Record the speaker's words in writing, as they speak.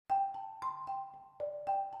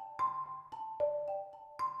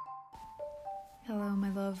Hello, my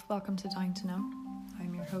love. Welcome to Dying to Know.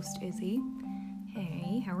 I'm your host, Izzie.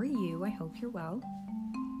 Hey, how are you? I hope you're well.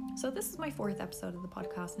 So this is my fourth episode of the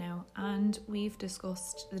podcast now, and we've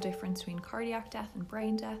discussed the difference between cardiac death and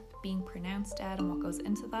brain death, being pronounced dead and what goes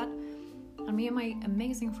into that. And me and my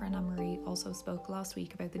amazing friend Anne-Marie also spoke last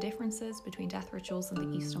week about the differences between death rituals in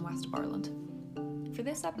the east and west of Ireland. For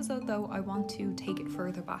this episode though, I want to take it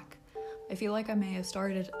further back. I feel like I may have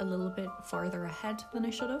started a little bit farther ahead than I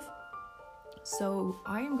should have. So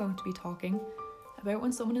I am going to be talking about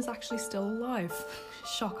when someone is actually still alive.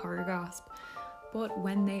 Shock, horror, gasp. But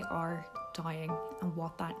when they are dying and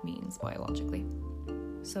what that means biologically.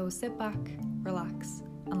 So sit back, relax,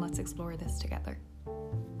 and let's explore this together.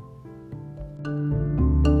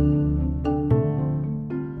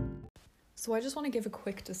 So I just want to give a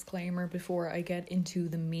quick disclaimer before I get into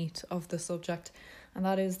the meat of the subject, and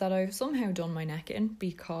that is that I've somehow done my neck in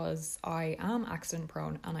because I am accident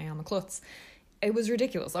prone and I am a klutz. It was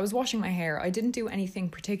ridiculous. I was washing my hair. I didn't do anything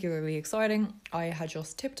particularly exciting. I had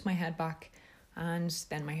just tipped my head back and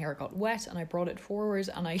then my hair got wet and I brought it forward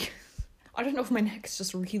and I don't know if my neck's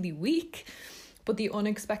just really weak, but the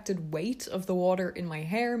unexpected weight of the water in my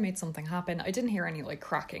hair made something happen. I didn't hear any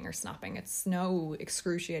cracking or snapping. It's no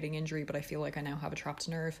excruciating injury, but I feel like I now have a trapped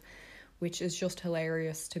nerve, which is just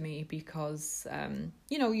hilarious to me because,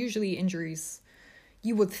 usually injuries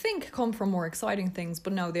you would think come from more exciting things,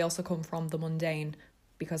 but no, they also come from the mundane,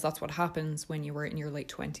 because that's what happens when you were in your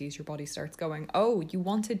late 20s. Your body starts going, oh, you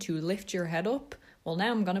wanted to lift your head up? Well, now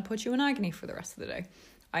I'm going to put you in agony for the rest of the day.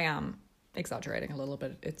 I am exaggerating a little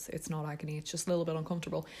bit. It's not agony, it's just a little bit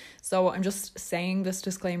uncomfortable. So I'm just saying this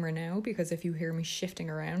disclaimer now, because if you hear me shifting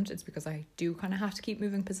around, it's because I do kind of have to keep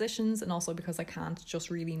moving positions, and also because I can't just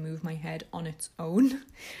really move my head on its own.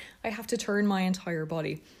 I have to turn my entire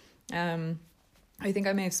body. I think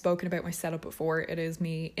I may have spoken about my setup before. It is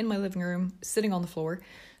me in my living room, sitting on the floor.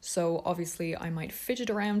 So obviously I might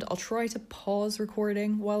fidget around. I'll try to pause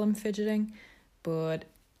recording while I'm fidgeting. But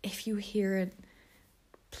if you hear it,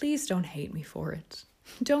 please don't hate me for it.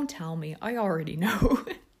 Don't tell me. I already know.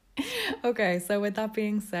 Okay, so with that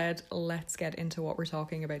being said, let's get into what we're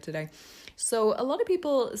talking about today. So a lot of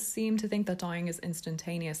people seem to think that dying is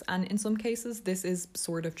instantaneous, and in some cases this is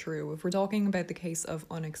sort of true. If we're talking about the case of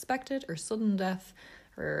unexpected or sudden death,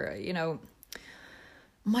 or the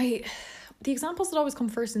examples that always come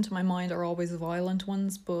first into my mind are always violent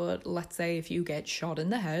ones, but let's say if you get shot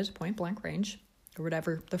in the head, point blank range, or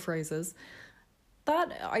whatever the phrase is,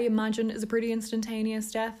 that I imagine is a pretty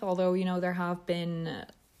instantaneous death, although there have been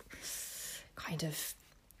kind of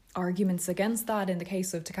arguments against that in the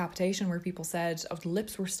case of decapitation, where people said the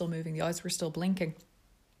lips were still moving, the eyes were still blinking.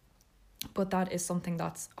 But that is something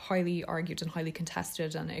that's highly argued and highly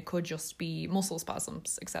contested, and it could just be muscle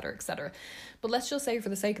spasms, etc., etc. But let's just say, for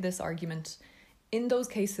the sake of this argument, in those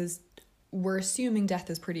cases, we're assuming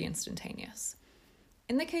death is pretty instantaneous.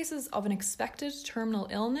 In the cases of an expected terminal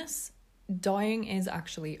illness, dying is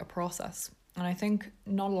actually a process. And I think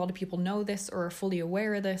not a lot of people know this or are fully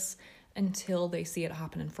aware of this until they see it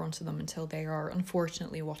happen in front of them, until they are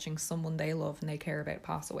unfortunately watching someone they love and they care about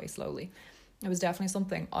pass away slowly. It was definitely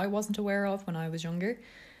something I wasn't aware of when I was younger.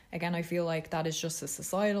 Again, I feel like that is just a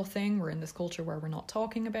societal thing. We're in this culture where we're not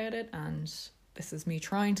talking about it, and this is me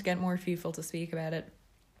trying to get more people to speak about it.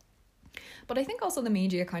 But I think also the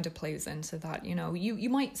media kind of plays into that. You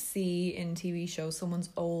might see in TV shows someone's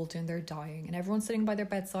old and they're dying and everyone's sitting by their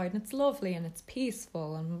bedside and it's lovely and it's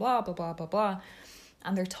peaceful and blah, blah, blah, blah, blah.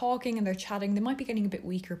 And they're talking and they're chatting. They might be getting a bit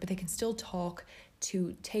weaker, but they can still talk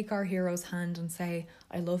to take our hero's hand and say,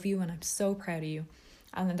 I love you and I'm so proud of you.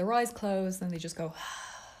 And then their eyes close and they just go,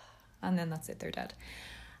 and then that's it, they're dead.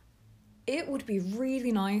 It would be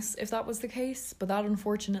really nice if that was the case, but that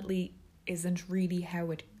unfortunately isn't really how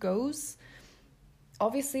it goes.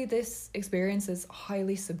 Obviously, this experience is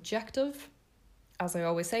highly subjective. As I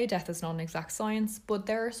always say, death is not an exact science, but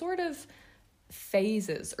there are sort of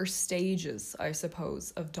phases or stages, I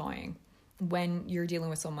suppose, of dying when you're dealing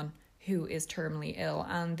with someone who is terminally ill.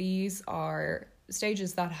 And these are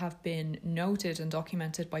stages that have been noted and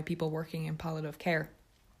documented by people working in palliative care.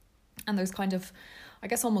 And there's kind of, I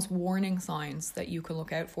guess, almost warning signs that you can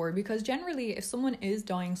look out for, because generally if someone is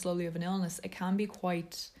dying slowly of an illness, it can be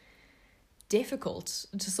quite difficult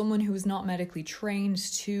to someone who is not medically trained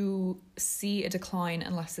to see a decline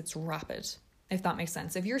unless it's rapid, if that makes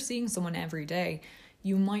sense. If you're seeing someone every day,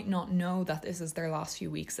 you might not know that this is their last few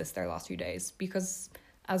weeks, this is their last few days, because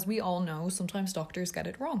as we all know, sometimes doctors get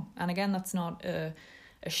it wrong. And again, that's not a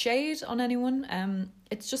shade on anyone.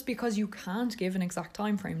 It's just because you can't give an exact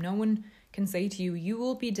time frame. No one can say to you, you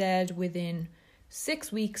will be dead within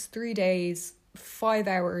 6 weeks, 3 days, 5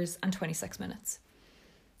 hours and 26 minutes.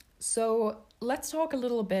 So let's talk a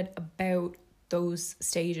little bit about those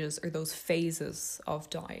stages or those phases of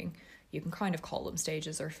dying. You can kind of call them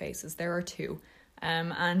stages or phases. There are two.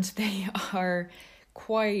 And they are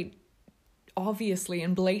quite obviously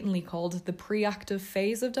and blatantly called the pre-active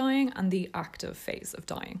phase of dying and the active phase of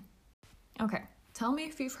dying. Okay, tell me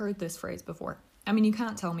if you've heard this phrase before. I mean, you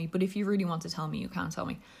can't tell me, but if you really want to tell me, you can tell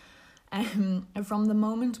me. From the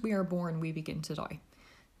moment we are born, we begin to die.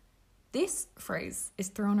 This phrase is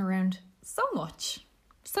thrown around so much.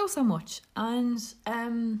 So much. And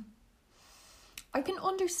I can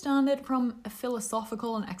understand it from a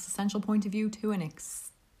philosophical and existential point of view to an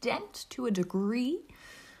extent, to a degree.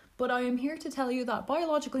 But I am here to tell you that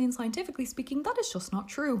biologically and scientifically speaking, that is just not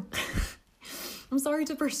true. I'm sorry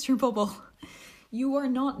to burst your bubble. You are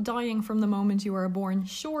not dying from the moment you are born.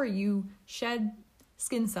 Sure, you shed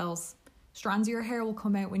skin cells. Strands of your hair will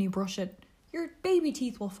come out when you brush it. Your baby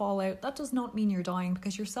teeth will fall out. That does not mean you're dying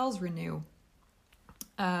because your cells renew.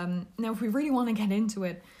 Now, if we really want to get into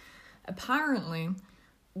it, apparently,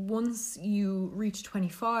 once you reach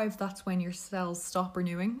 25, that's when your cells stop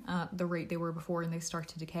renewing at the rate they were before and they start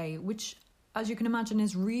to decay, which, as you can imagine,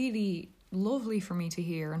 is really lovely for me to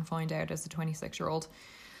hear and find out as a 26-year-old.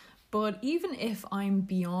 But even if I'm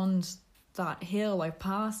beyond that hill, I've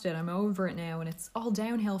passed it, I'm over it now, and it's all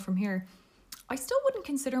downhill from here, I still wouldn't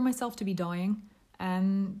consider myself to be dying,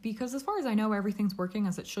 because as far as I know, everything's working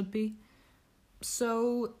as it should be.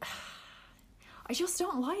 So I just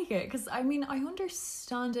don't like it, because I mean, I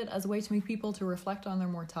understand it as a way to make people to reflect on their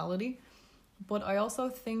mortality, but I also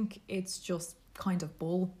think it's just kind of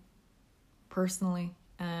bull, personally.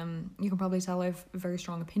 You can probably tell I have very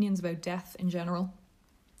strong opinions about death in general,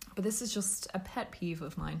 but this is just a pet peeve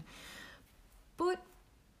of mine. But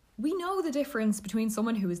we know the difference between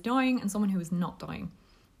someone who is dying and someone who is not dying.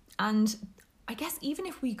 And I guess even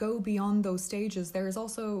if we go beyond those stages, there is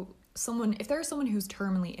also someone, if there is someone who's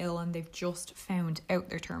terminally ill and they've just found out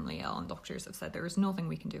they're terminally ill and doctors have said there is nothing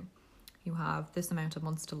we can do, you have this amount of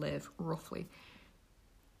months to live, roughly.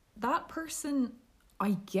 That person,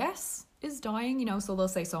 I guess, is dying, you know, so they'll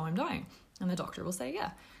say, so I'm dying. And the doctor will say,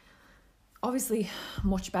 yeah. Obviously,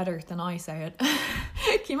 much better than I say it.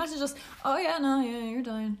 Can you imagine just, oh yeah, no, yeah, you're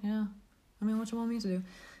dying, yeah. I mean, what do you want me to do?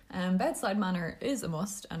 Bedside manner is a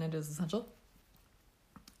must, and it is essential.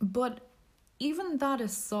 But even that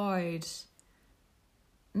aside,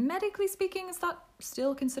 medically speaking, is that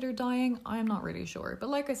still considered dying? I'm not really sure. But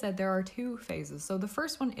like I said, there are two phases. So the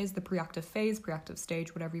first one is the pre-active phase, pre-active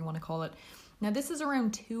stage, whatever you want to call it. Now, this is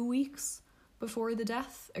around 2 weeks before the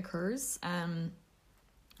death occurs.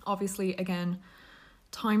 Obviously, again,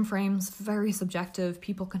 time frames, very subjective.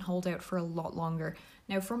 People can hold out for a lot longer.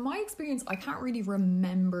 Now, from my experience, I can't really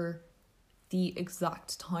remember the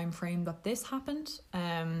exact time frame that this happened.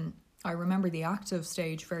 I remember the active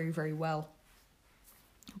stage very, very well.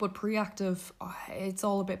 But pre-active, it's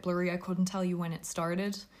all a bit blurry. I couldn't tell you when it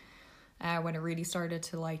started, when it really started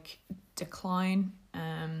to like decline.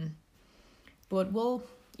 But we'll,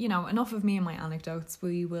 you know, enough of me and my anecdotes.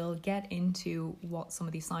 We will get into what some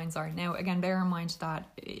of these signs are. Now, again, bear in mind that,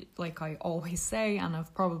 like I always say, and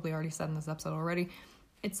I've probably already said in this episode already,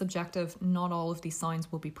 it's subjective. Not all of these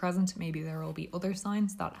signs will be present. Maybe there will be other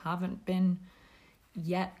signs that haven't been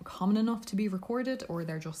yet common enough to be recorded, or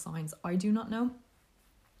they're just signs I do not know.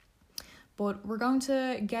 But we're going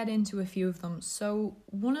to get into a few of them. So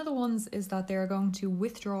one of the ones is that they're going to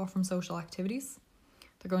withdraw from social activities.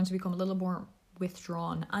 They're going to become a little more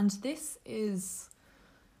withdrawn. And this is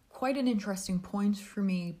quite an interesting point for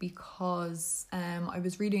me because I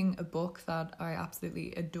was reading a book that I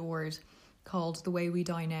absolutely adored called The Way We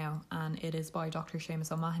Die Now, and it is by Dr.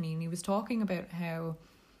 Seamus O'Mahony, and he was talking about how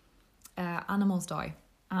animals die.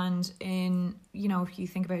 And in, you know, if you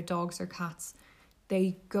think about dogs or cats,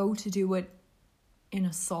 they go to do it in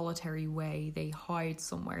a solitary way. They hide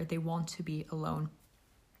somewhere. They want to be alone.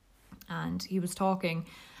 And he was talking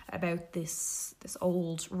about this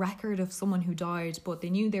old record of someone who died, but they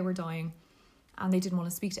knew they were dying and they didn't want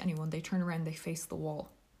to speak to anyone. They turned around, they faced the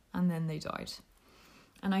wall, and then they died.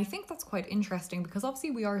 And I think that's quite interesting because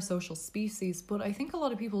obviously we are a social species, but I think a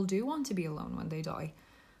lot of people do want to be alone when they die.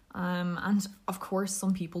 And of course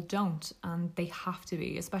some people don't, and they have to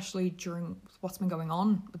be, especially during what's been going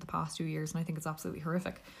on with the past 2 years, and I think it's absolutely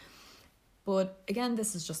horrific. But again,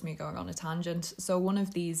 this is just me going on a tangent. So one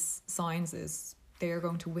of these signs is they are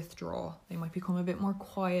going to withdraw. They might become a bit more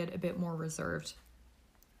quiet, a bit more reserved.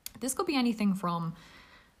 This could be anything from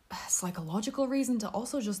a psychological reason to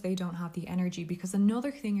also just they don't have the energy, because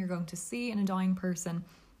another thing you're going to see in a dying person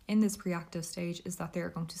in this pre-active stage is that they're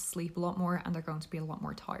going to sleep a lot more and they're going to be a lot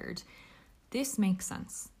more tired. This makes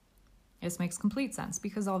sense. This makes complete sense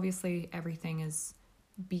because obviously everything is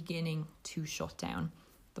beginning to shut down.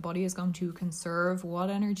 The body is going to conserve what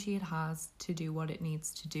energy it has to do what it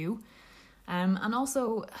needs to do. And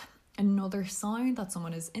also another sign that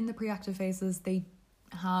someone is in the pre-active phases, they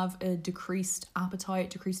have a decreased appetite,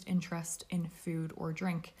 decreased interest in food or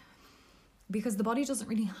drink, because the body doesn't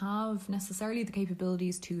really have necessarily the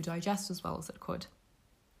capabilities to digest as well as it could.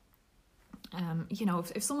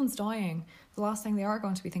 If someone's dying, the last thing they are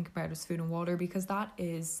going to be thinking about is food and water, because that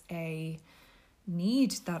is a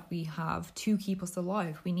need that we have to keep us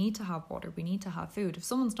alive. We need to have water, we need to have food. If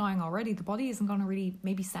someone's dying already, the body isn't going to really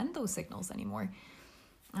maybe send those signals anymore.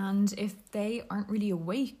 And if they aren't really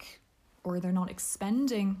awake, or they're not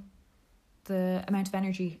expending the amount of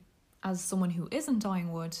energy as someone who isn't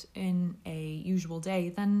dying would in a usual day,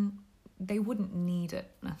 then they wouldn't need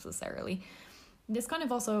it necessarily. This kind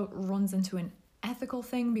of also runs into an ethical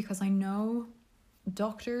thing, because I know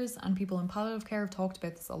doctors and people in palliative care have talked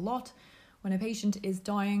about this a lot. When a patient is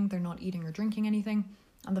dying, they're not eating or drinking anything,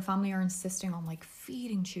 and the family are insisting on like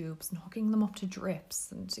feeding tubes and hooking them up to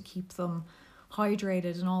drips and to keep them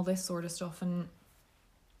hydrated and all this sort of stuff. And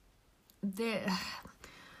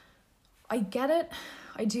I get it,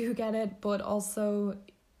 I do get it, but also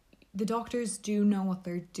the doctors do know what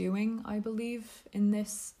they're doing, I believe, in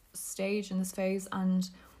this stage, in this phase. And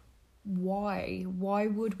why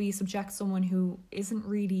would we subject someone who isn't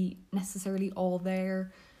really necessarily all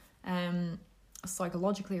there,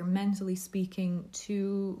 psychologically or mentally speaking,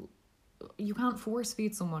 to... You can't force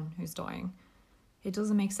feed someone who's dying. It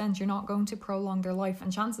doesn't make sense. You're not going to prolong their life,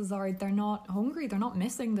 and chances are they're not hungry, they're not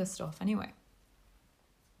missing this stuff anyway.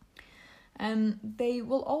 They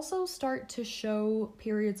will also start to show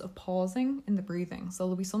periods of pausing in the breathing, so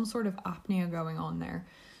there'll be some sort of apnea going on there.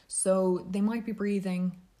 So they might be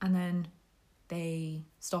breathing and then they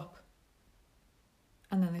stop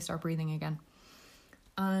and then they start breathing again.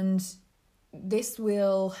 And this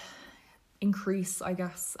will increase, I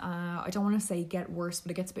guess. I don't want to say get worse,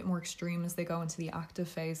 but it gets a bit more extreme as they go into the active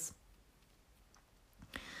phase.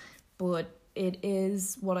 But it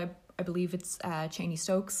is what I believe it's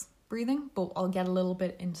Cheney-Stokes breathing, but I'll get a little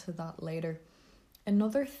bit into that later.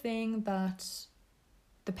 Another thing that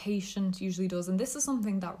the patient usually does, and this is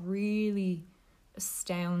something that really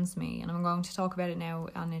astounds me, and I'm going to talk about it now,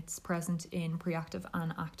 and it's present in pre-active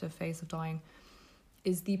and active phase of dying,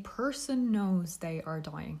 is the person knows they are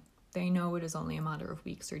dying. They know it is only a matter of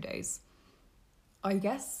weeks or days. I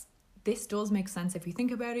guess this does make sense if you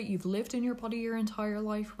think about it. You've lived in your body your entire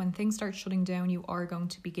life. When things start shutting down, you are going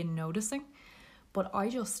to begin noticing. But I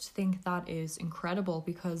just think that is incredible,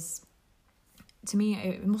 because to me,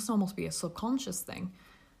 it must almost be a subconscious thing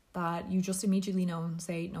that you just immediately know and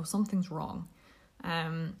say, no, something's wrong.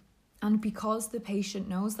 And because the patient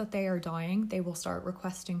knows that they are dying, they will start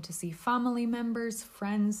requesting to see family members,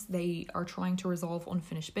 friends. They are trying to resolve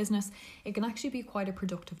unfinished business. It can actually be quite a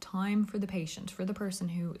productive time for the patient, for the person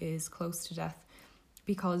who is close to death,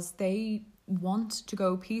 because they want to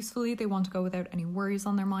go peacefully. They want to go without any worries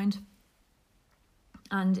on their mind.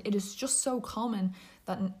 And it is just so common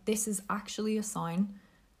that this is actually a sign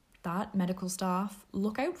that medical staff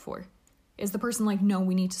look out for. Is the person like, no,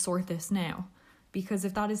 we need to sort this now? Because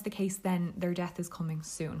if that is the case, then their death is coming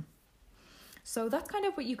soon. So that's kind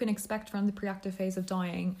of what you can expect from the pre-active phase of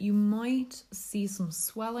dying. You might see some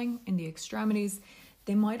swelling in the extremities.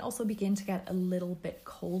 They might also begin to get a little bit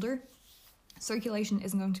colder. Circulation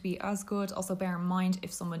isn't going to be as good. Also bear in mind,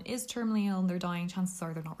 if someone is terminally ill and they're dying, chances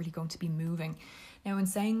are they're not really going to be moving. Now, in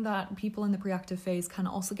saying that, people in the pre-active phase can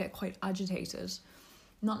also get quite agitated.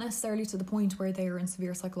 Not necessarily to the point where they are in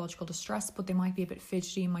severe psychological distress, but they might be a bit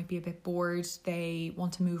fidgety, might be a bit bored. They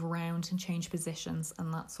want to move around and change positions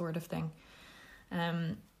and that sort of thing.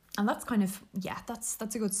 And that's kind of, that's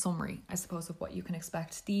a good summary, I suppose, of what you can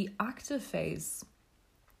expect. The active phase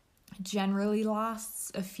generally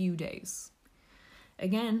lasts a few days.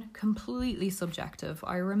 Again, completely subjective.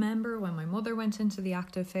 I remember when my mother went into the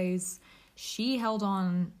active phase, she held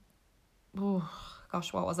on, what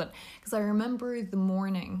was it? Because I remember the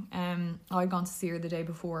morning, I'd gone to see her the day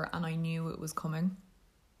before and I knew it was coming.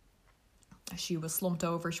 She was slumped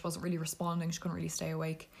over, she wasn't really responding, she couldn't really stay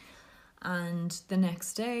awake. And the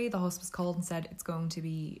next day, the hospice called and said it's going to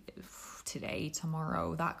be today,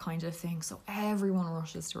 tomorrow, that kind of thing. So everyone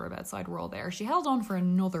rushes to her bedside, we're all there. She held on for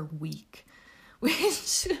another week,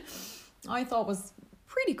 which I thought was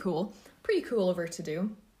pretty cool of her to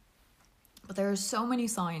do. But there are so many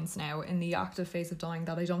signs now in the active phase of dying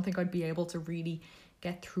that I don't think I'd be able to really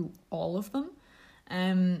get through all of them.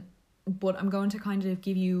 But I'm going to kind of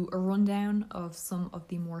give you a rundown of some of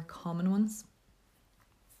the more common ones.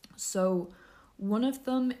 So One of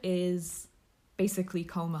them is basically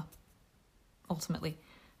coma, ultimately.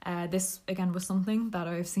 This, again, was something that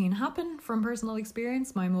I've seen happen from personal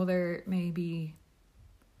experience. My mother, maybe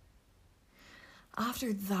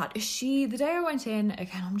after that, the day I went in,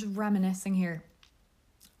 again, I'm just reminiscing here,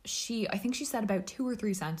 I think she said about 2 or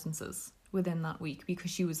 3 sentences within that week because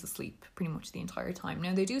she was asleep pretty much the entire time.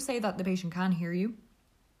 Now, they do say that the patient can hear you,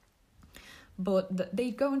 but they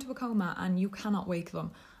go into a coma and you cannot wake them.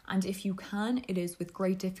 And if you can, it is with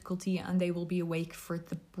great difficulty, and they will be awake for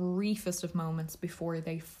the briefest of moments before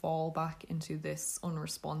they fall back into this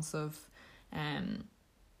unresponsive,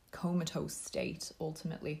 comatose state,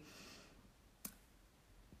 ultimately.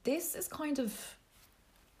 This is kind of,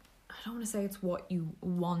 I don't want to say it's what you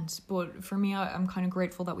want, but for me, I'm kind of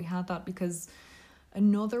grateful that we had that, because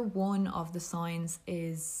another one of the signs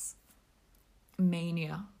is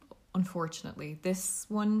mania, unfortunately. This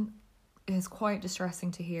one is quite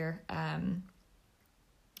distressing to hear.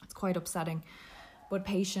 It's quite upsetting. But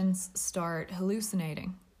patients start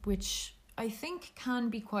hallucinating, which I think can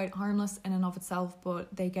be quite harmless in and of itself,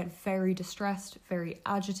 but they get very distressed, very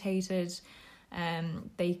agitated,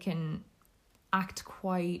 they can act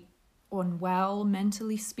quite unwell,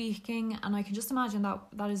 mentally speaking, and I can just imagine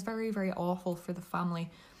that is very, very awful for the family.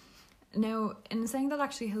 Now, in saying that,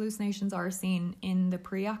 actually hallucinations are seen in the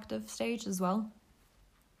pre-active stage as well.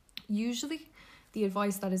 Usually, the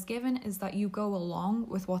advice that is given is that you go along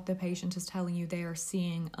with what the patient is telling you they are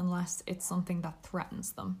seeing, unless it's something that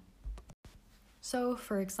threatens them. So,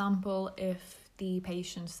 for example, if the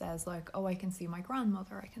patient says like, oh, I can see my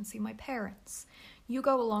grandmother, I can see my parents, you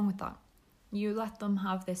go along with that. You let them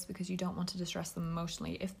have this because you don't want to distress them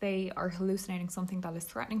emotionally. If they are hallucinating something that is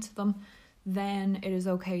threatening to them, then it is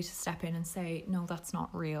okay to step in and say, no, that's not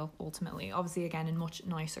real, ultimately. Obviously, again, in much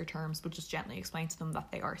nicer terms, but just gently explain to them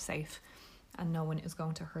that they are safe and no one is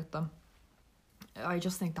going to hurt them. I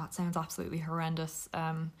just think that sounds absolutely horrendous.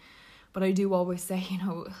 But I do always say,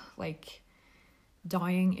 like,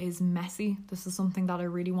 dying is messy. This is something that I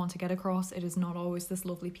really want to get across. It is not always this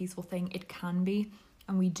lovely, peaceful thing. It can be,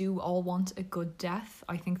 and we do all want a good death.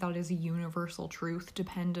 I think that is a universal truth,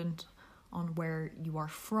 dependent on where you are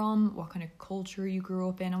from, what kind of culture you grew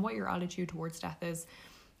up in, and what your attitude towards death is.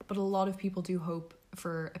 But a lot of people do hope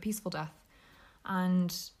for a peaceful death.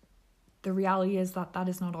 And the reality is that that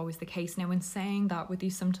is not always the case. Now, in saying that, with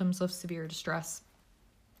these symptoms of severe distress,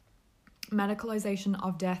 medicalization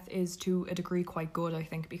of death is to a degree quite good, I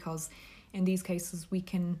think, because in these cases we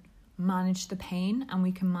can manage the pain and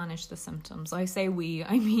we can manage the symptoms. I say we,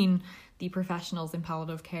 I mean the professionals in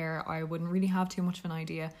palliative care. I wouldn't really have too much of an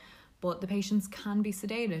idea. But the patients can be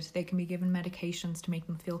sedated. They can be given medications to make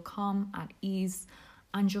them feel calm, at ease,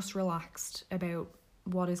 and just relaxed about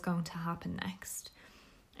what is going to happen next.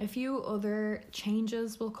 A few other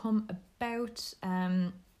changes will come about.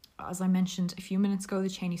 As I mentioned a few minutes ago, the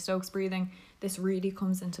Cheney-Stokes breathing, this really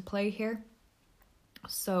comes into play here.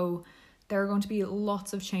 So there are going to be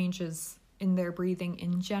lots of changes in their breathing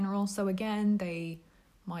in general. So again, they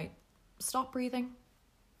might stop breathing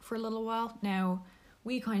for a little while. Now,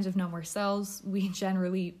 we kind of know ourselves. We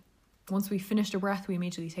generally, once we finished a breath, we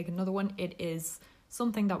immediately take another one. It is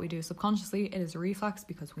something that we do subconsciously. It is a reflex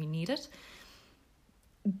because we need it.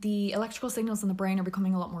 The electrical signals in the brain are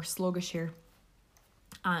becoming a lot more sluggish here.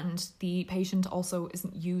 And the patient also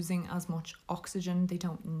isn't using as much oxygen. They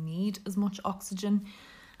don't need as much oxygen.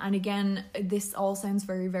 And again, this all sounds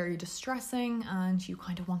very, very distressing, and you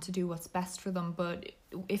kind of want to do what's best for them. But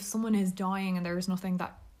if someone is dying and there is nothing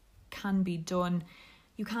that can be done,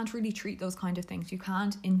 you can't really treat those kind of things. You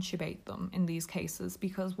can't intubate them in these cases,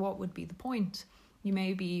 because what would be the point? You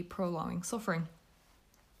may be prolonging suffering.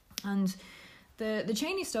 And the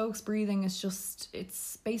Cheney-Stokes breathing is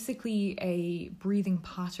it's basically a breathing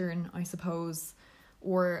pattern, I suppose,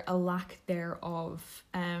 or a lack thereof.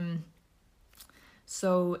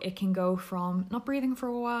 So it can go from not breathing for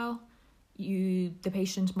a while, the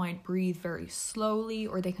patient might breathe very slowly,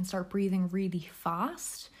 or they can start breathing really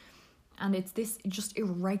fast. And it's this just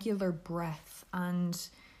irregular breath. And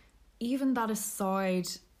even that aside,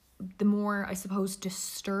 the more, I suppose,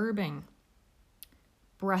 disturbing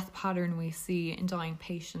breath pattern we see in dying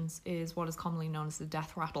patients is what is commonly known as the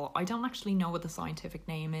death rattle. I don't actually know what the scientific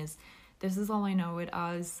name is. This is all I know it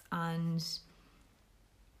as. And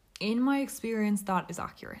in my experience, that is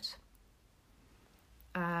accurate.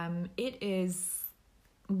 It is,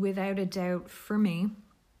 without a doubt, for me,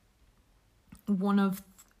 one of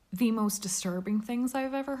the most disturbing things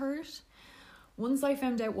I've ever heard. Once I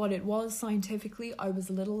found out what it was scientifically, I was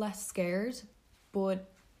a little less scared,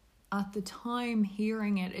 but at the time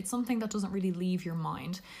hearing it, it's something that doesn't really leave your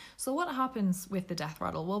mind. So what happens with the death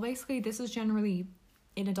rattle? Well, basically this is generally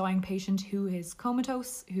in a dying patient who is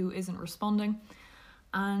comatose, who isn't responding,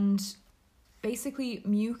 and basically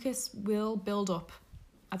mucus will build up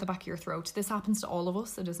at the back of your throat. This happens to all of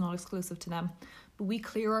us, it is not exclusive to them, but we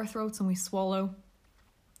clear our throats and we swallow.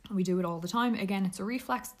 We do it all the time. Again, it's a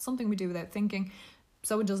reflex, it's something we do without thinking,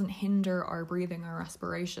 so it doesn't hinder our breathing, our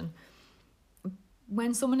respiration.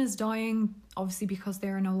 When someone is dying, obviously because they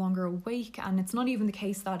are no longer awake, and it's not even the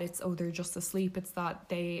case that it's, oh, they're just asleep, it's that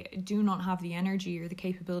they do not have the energy or the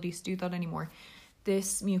capabilities to do that anymore.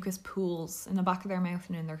 This mucus pools in the back of their mouth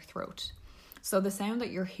and in their throat. So the sound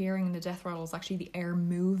that you're hearing in the death rattle is actually the air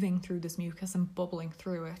moving through this mucus and bubbling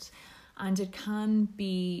through it. And it can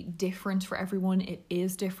be different for everyone. It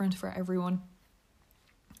is different for everyone.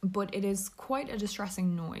 But it is quite a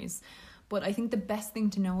distressing noise. But I think the best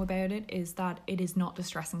thing to know about it is that it is not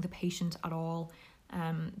distressing the patient at all.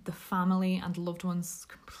 The family and loved ones,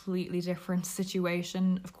 completely different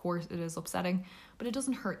situation. Of course, it is upsetting, but it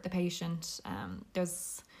doesn't hurt the patient.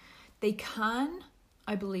 They can,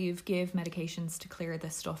 I believe, give medications to clear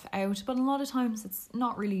this stuff out, but a lot of times it's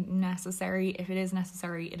not really necessary. If it is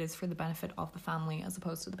necessary, it is for the benefit of the family as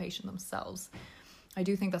opposed to the patient themselves. I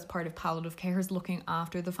do think that's part of palliative care, is looking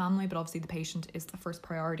after the family, but obviously the patient is the first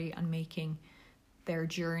priority, and making their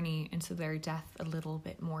journey into their death a little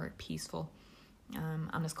bit more peaceful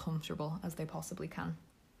and as comfortable as they possibly can.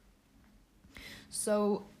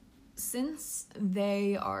 So since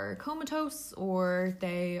they are comatose or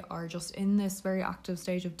they are just in this very active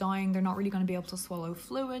stage of dying, they're not really going to be able to swallow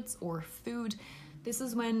fluids or food. This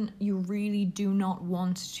is when you really do not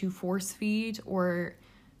want to force feed or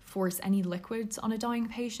force any liquids on a dying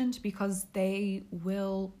patient, because they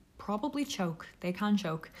will probably choke. They can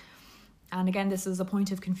choke. And again, this is a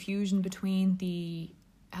point of confusion between the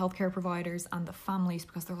healthcare providers and the families,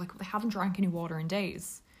 because they're like, they haven't drank any water in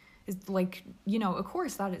days. It's like, of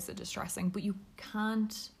course that is distressing, but you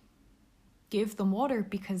can't give them water,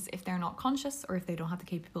 because if they're not conscious or if they don't have the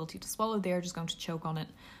capability to swallow, they're just going to choke on it.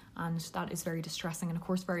 And that is very distressing and of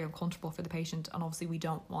course very uncomfortable for the patient. And obviously we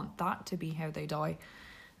don't want that to be how they die,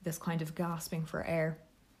 this kind of gasping for air.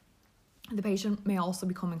 The patient may also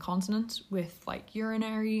become incontinent with like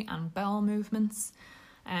urinary and bowel movements,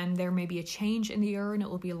 and there may be a change in the urine. It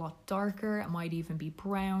will be a lot darker. It might even be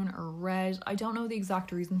brown or red. I don't know the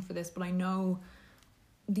exact reason for this, but I know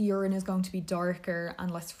the urine is going to be darker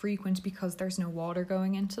and less frequent because there's no water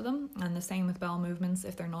going into them. And the same with bowel movements.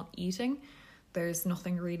 If they're not eating, there's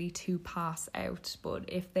nothing really to pass out. But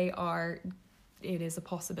if they are, it is a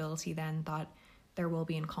possibility then that there will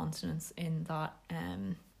be incontinence in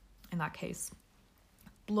that case.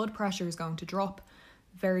 Blood pressure is going to drop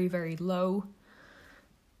very, very low.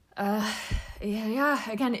 Again,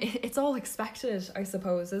 it's all expected, I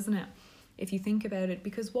suppose, isn't it? If you think about it,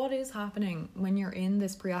 because what is happening when you're in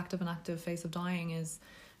this pre-active and active phase of dying is,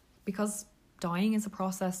 because dying is a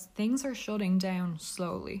process, things are shutting down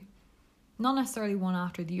slowly. Not necessarily one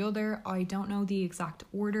after the other. I don't know the exact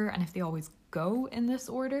order and if they always go in this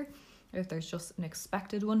order, if there's just an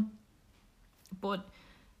expected one. But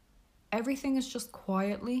everything is just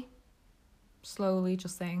quietly, slowly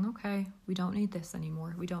just saying, okay, we don't need this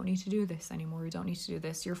anymore. We don't need to do this anymore. We don't need to do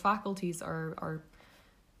this. Your faculties are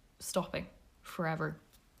stopping forever.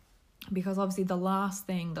 Because obviously the last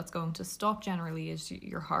thing that's going to stop generally is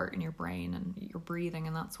your heart and your brain and your breathing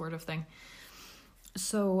and that sort of thing.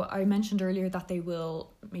 So I mentioned earlier that they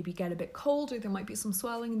will maybe get a bit cold, or there might be some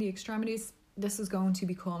swelling in the extremities. This is going to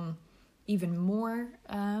become even more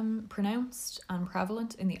pronounced and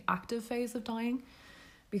prevalent in the active phase of dying,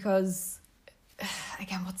 because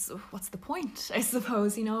again, what's the point, I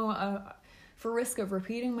suppose, for risk of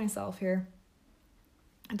repeating myself here,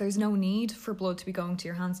 there's no need for blood to be going to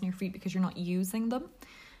your hands and your feet because you're not using them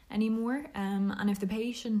anymore. And if the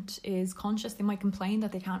patient is conscious, they might complain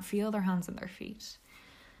that they can't feel their hands and their feet.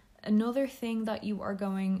 Another thing that you are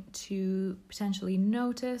going to potentially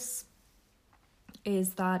notice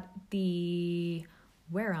is that the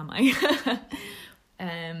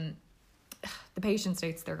patient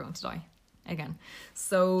states they're going to die again.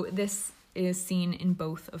 So this is seen in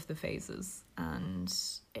both of the phases, and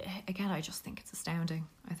again, I just think it's astounding.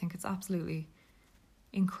 I think it's absolutely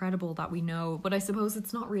incredible that we know, but I suppose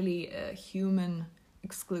it's not really a human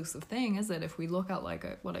exclusive thing, is it? If we look at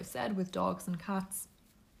what I've said with dogs and cats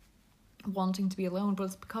wanting to be alone, but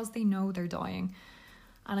it's because they know they're dying.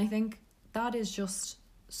 And I think that is just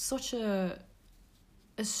such a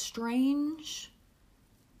strange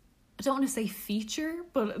I don't want to say feature,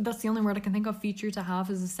 but that's the only word I can think of, feature to have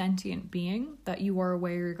as a sentient being, that you are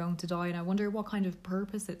aware you're going to die. And I wonder what kind of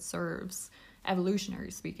purpose it serves, evolutionary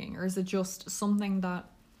speaking, or is it just something that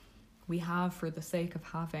we have for the sake of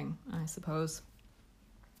having, I suppose.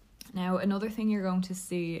 Now, another thing you're going to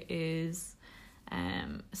see is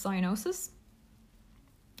cyanosis.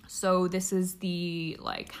 So this is the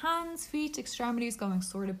hands, feet, extremities going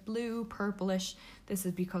sort of blue, purplish. This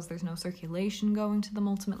is because there's no circulation going to them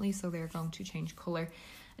ultimately, so they're going to change colour.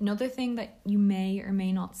 Another thing that you may or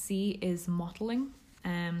may not see is mottling.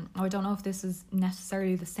 I don't know if this is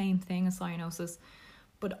necessarily the same thing as cyanosis,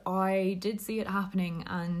 but I did see it happening,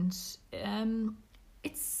 and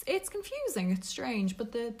it's confusing, it's strange,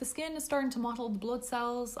 but the skin is starting to mottle, the blood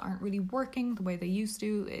cells aren't really working the way they used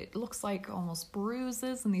to. It looks like almost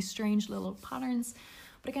bruises and these strange little patterns.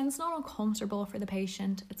 But again, it's not uncomfortable for the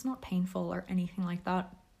patient, it's not painful or anything like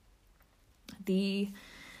that. The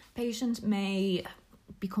patient may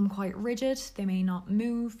become quite rigid, they may not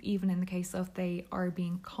move, even in the case of they are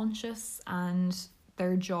being conscious, and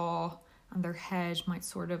their jaw and their head might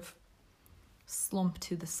sort of slump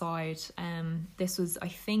to the side. This was, I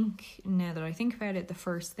think, now that I think about it, the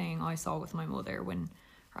first thing I saw with my mother when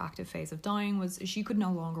her active phase of dying was she could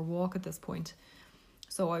no longer walk at this point.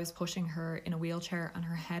 So I was pushing her in a wheelchair and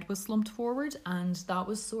her head was slumped forward, and that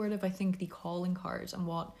was sort of, I think, the calling card and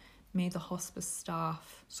what made the hospice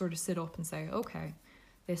staff sort of sit up and say, okay,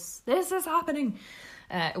 this is happening.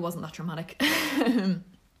 It wasn't that dramatic.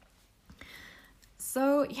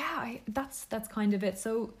 So yeah, that's kind of it.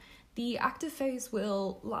 So the active phase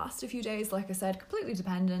will last a few days, like I said, completely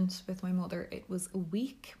dependent. With my mother, it was a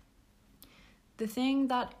week. The thing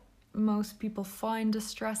that most people find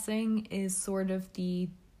distressing is sort of the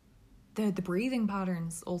breathing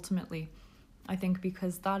patterns, ultimately. I think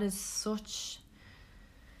because that is such...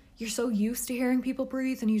 You're so used to hearing people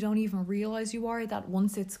breathe and you don't even realise you are, that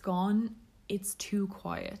once it's gone, it's too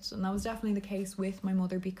quiet. And that was definitely the case with my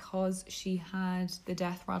mother because she had the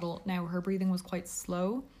death rattle. Now, her breathing was quite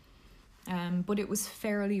slow, but it was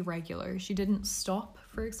fairly regular. She didn't stop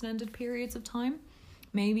for extended periods of time,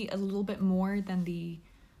 maybe a little bit more than the,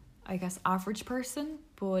 I guess, average person,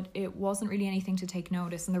 but it wasn't really anything to take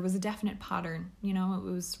notice. And there was a definite pattern, you know, it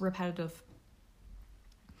was repetitive.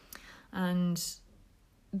 And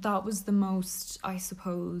that was the most, I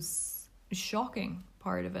suppose, shocking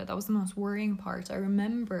part of it. That was the most worrying part. I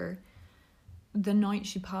remember the night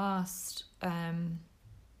she passed,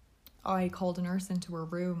 I called a nurse into her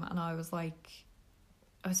room and I was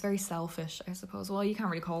very selfish, I suppose. Well, you can't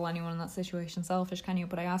really call anyone in that situation selfish, can you?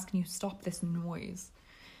 But I asked, can you stop this noise?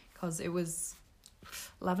 Because it was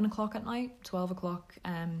 11 o'clock at night, 12 o'clock.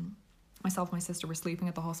 Myself and my sister were sleeping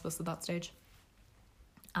at the hospice at that stage.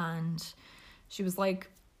 And she was like,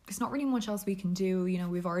 there's not really much else we can do. You know,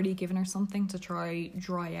 we've already given her something to try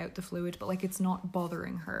dry out the fluid, but it's not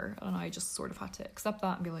bothering her. And I just sort of had to accept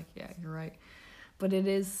that and be like, yeah, you're right. But it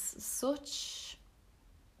is such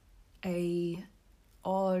a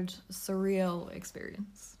odd, surreal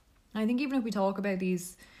experience. I think even if we talk about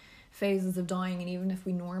these phases of dying and even if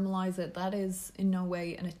we normalize it, that is in no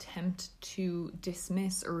way an attempt to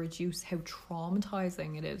dismiss or reduce how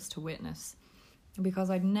traumatizing it is to witness. Because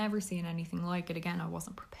I'd never seen anything like it. Again, I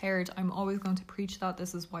wasn't prepared. I'm always going to preach that.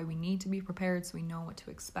 This is why we need to be prepared so we know what to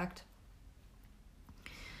expect.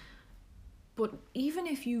 But even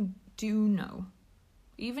if you do know,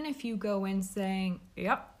 even if you go in saying,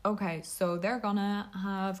 yep, okay, so they're gonna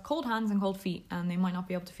have cold hands and cold feet and they might not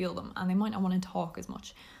be able to feel them and they might not want to talk as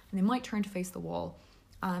much and they might turn to face the wall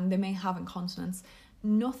and they may have incontinence,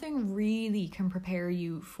 nothing really can prepare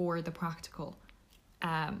you for the practical.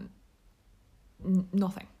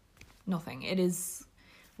 Nothing. It is,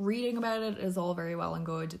 reading about it is all very well and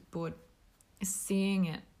good, but seeing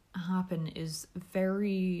it happen is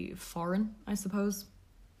very foreign, I suppose.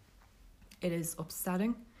 It is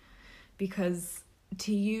upsetting because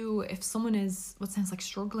to you, if someone is what sounds like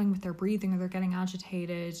struggling with their breathing or they're getting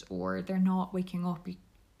agitated or they're not waking up,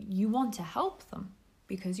 you want to help them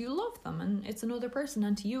because you love them and it's another person,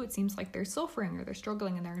 and to you it seems like they're suffering or they're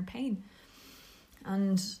struggling and they're in pain.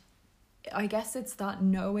 And I guess it's that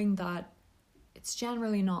knowing that it's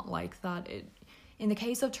generally not like that. In the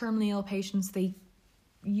case of terminally ill patients, they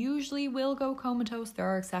usually will go comatose. There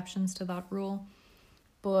are exceptions to that rule.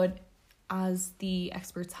 But as the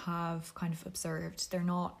experts have kind of observed, they're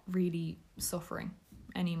not really suffering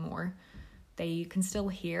anymore. They can still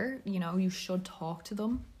hear, you know, you should talk to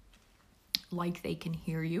them like they can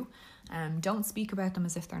hear you. Don't speak about them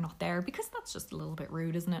as if they're not there, because that's just a little bit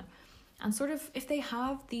rude, isn't it? And sort of, if they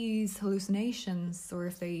have these hallucinations or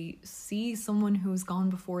if they see someone who's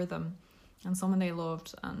gone before them and someone they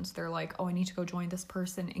loved, and they're like, oh, I need to go join this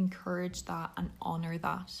person, encourage that and honor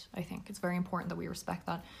that. I think it's very important that we respect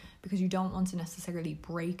that, because you don't want to necessarily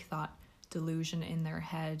break that delusion in their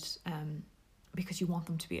head, because you want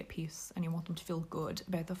them to be at peace and you want them to feel good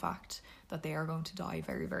about the fact that they are going to die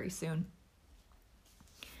very, very soon.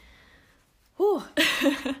 Whew.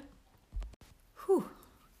 Whew.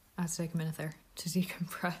 I had to take a minute there to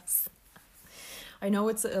decompress. I know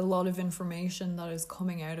it's a lot of information that is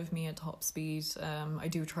coming out of me at top speed. I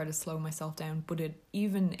do try to slow myself down, but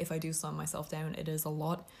even if I do slow myself down, it is a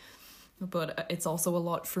lot. But it's also a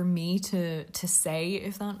lot for me to say,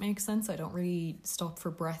 if that makes sense. I don't really stop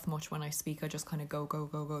for breath much when I speak. I just kind of go.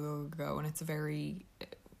 And it's a very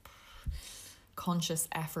conscious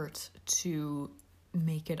effort to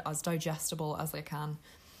make it as digestible as I can.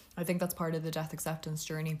 I think that's part of the death acceptance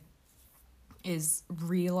journey, is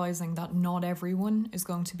realizing that not everyone is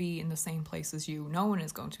going to be in the same place as you. No one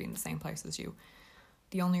is going to be in the same place as you.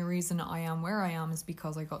 The only reason I am where I am is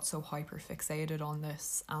because I got so hyper fixated on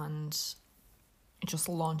this and just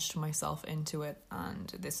launched myself into it. And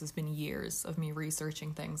this has been years of me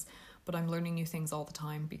researching things, but I'm learning new things all the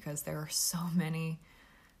time, because there are so many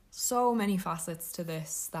facets to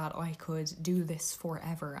this that I could do this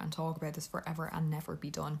forever and talk about this forever and never be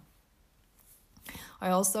done. I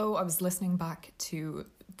was listening back to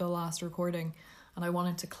the last recording, and I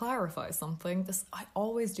wanted to clarify something. I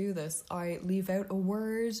always do this. I leave out a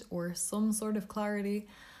word or some sort of clarity.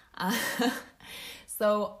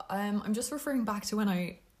 So I'm just referring back to when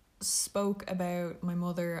I spoke about my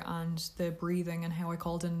mother and the breathing, and how I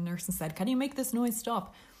called in a nurse and said, can you make this noise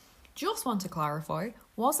stop? Just want to clarify,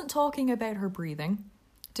 wasn't talking about her breathing.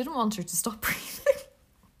 Didn't want her to stop breathing.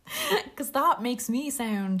 Because that makes me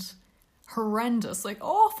sound horrendous, like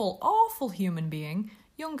awful human being.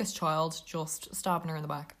 Youngest child, just stabbing her in the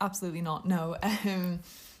back. Absolutely not. No.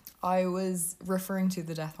 I was referring to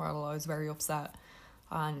the death rattle. I was very upset,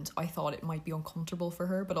 and I thought it might be uncomfortable for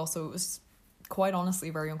her, but also it was quite honestly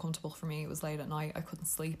very uncomfortable for me. It was late at night. I couldn't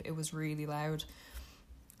sleep. It was really loud.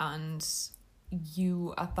 And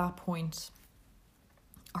you, at that point,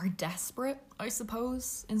 are desperate, I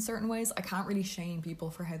suppose, in certain ways. I can't really shame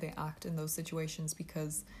people for how they act in those situations,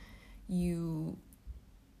 because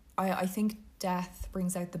I think death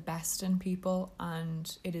brings out the best in people,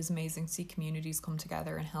 and it is amazing to see communities come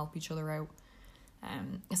together and help each other out.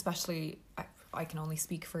 Especially, I can only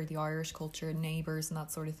speak for the Irish culture, neighbours and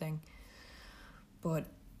that sort of thing. But,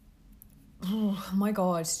 oh my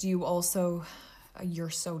God, you're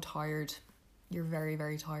so tired. You're very,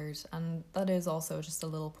 very tired. And that is also just a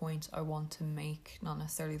little point I want to make, not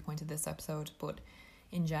necessarily the point of this episode, but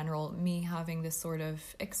in general, me having this sort of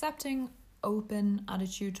accepting, open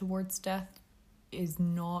attitude towards death is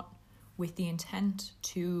not with the intent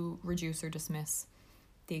to reduce or dismiss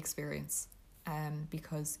the experience,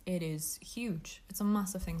 because it is huge. It's a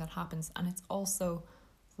massive thing that happens, and it's also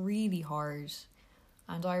really hard.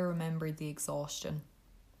 And I remember the exhaustion,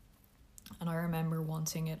 and I remember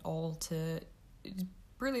wanting it all to,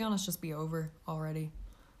 really honest, just be over already.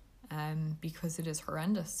 Because it is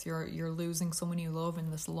horrendous. You're losing someone you love in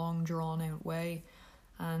this long, drawn out way,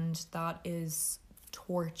 and that is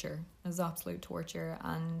torture. It's absolute torture,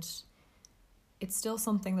 and it's still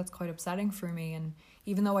something that's quite upsetting for me. And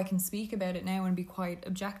even though I can speak about it now and be quite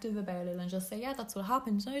objective about it and just say, yeah, that's what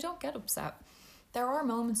happened, and I don't get upset, there are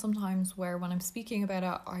moments sometimes where when I'm speaking about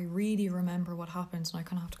it, I really remember what happened, and I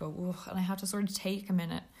kind of have to go, ugh, and I have to sort of take a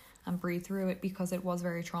minute and breathe through it, because it was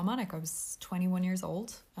very traumatic. I was 21 years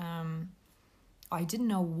old. I didn't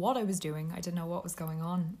know what I was doing. I didn't know what was going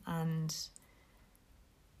on. And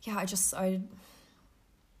yeah, I just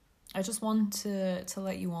want to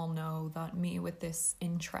let you all know that me with this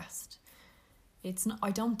interest, it's not,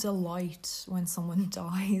 I don't delight when someone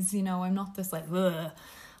dies, you know. I'm not this like, ugh,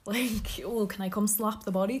 like, oh, can I come slap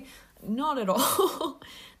the body? Not at all.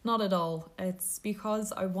 Not at all. It's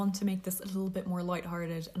because I want to make this a little bit more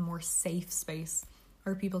lighthearted and more safe space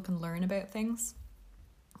where people can learn about things.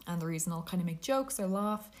 And the reason I'll kind of make jokes or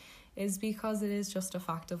laugh is because it is just a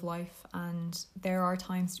fact of life, and there are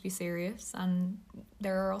times to be serious, and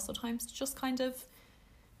there are also times to just kind of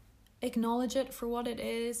acknowledge it for what it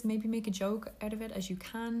is, maybe make a joke out of it as you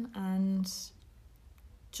can, and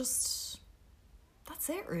just, that's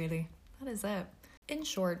it really. That is it. In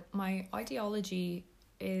short, my ideology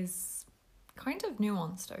is kind of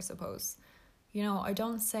nuanced, I suppose. You know, I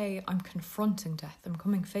don't say I'm confronting death, I'm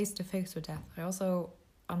coming face to face with death.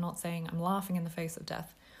 I'm not saying I'm laughing in the face of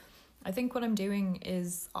death. I think what I'm doing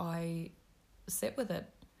is I sit with it,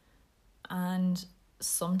 and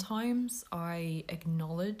sometimes I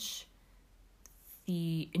acknowledge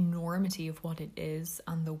the enormity of what it is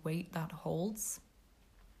and the weight that holds.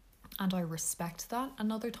 And I respect that.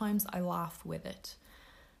 And other times I laugh with it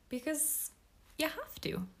because you have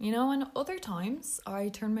to, you know. And other times I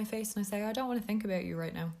turn my face and I say, I don't want to think about you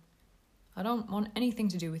right now. I don't want anything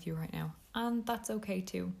to do with you right now. And that's okay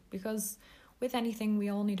too, because with anything we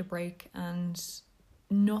all need a break, and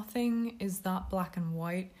nothing is that black and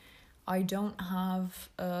white. I don't have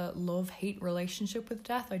a love-hate relationship with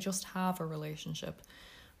death. I just have a relationship,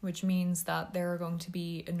 which means that there are going to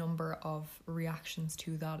be a number of reactions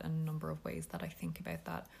to that and a number of ways that I think about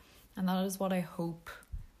that. And that is what I hope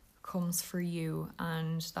comes for you,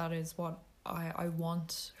 and that is what I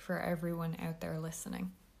want for everyone out there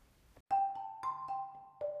listening.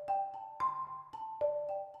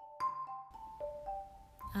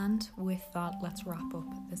 And with that, let's wrap up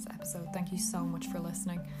this episode. Thank you so much for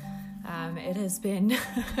listening. It has been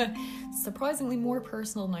surprisingly more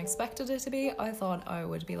personal than I expected it to be. I thought I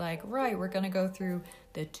would be like, right, we're going to go through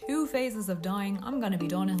the 2 phases of dying. I'm going to be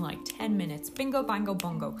done in like 10 minutes. Bingo, bango,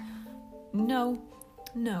 bongo. No,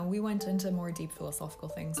 we went into more deep philosophical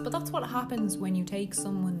things. But that's what happens when you take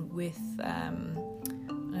someone with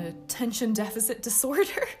attention deficit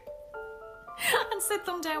disorder and sit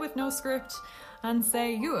them down with no script and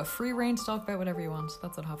say, you have free reign to talk about whatever you want.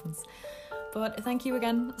 That's what happens. But thank you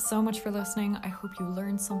again so much for listening. I hope you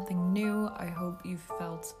learned something new. I hope you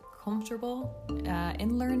felt comfortable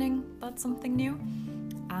in learning that's something new.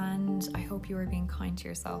 And I hope you are being kind to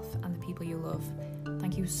yourself and the people you love.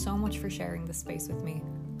 Thank you so much for sharing this space with me,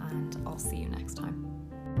 and I'll see you next time.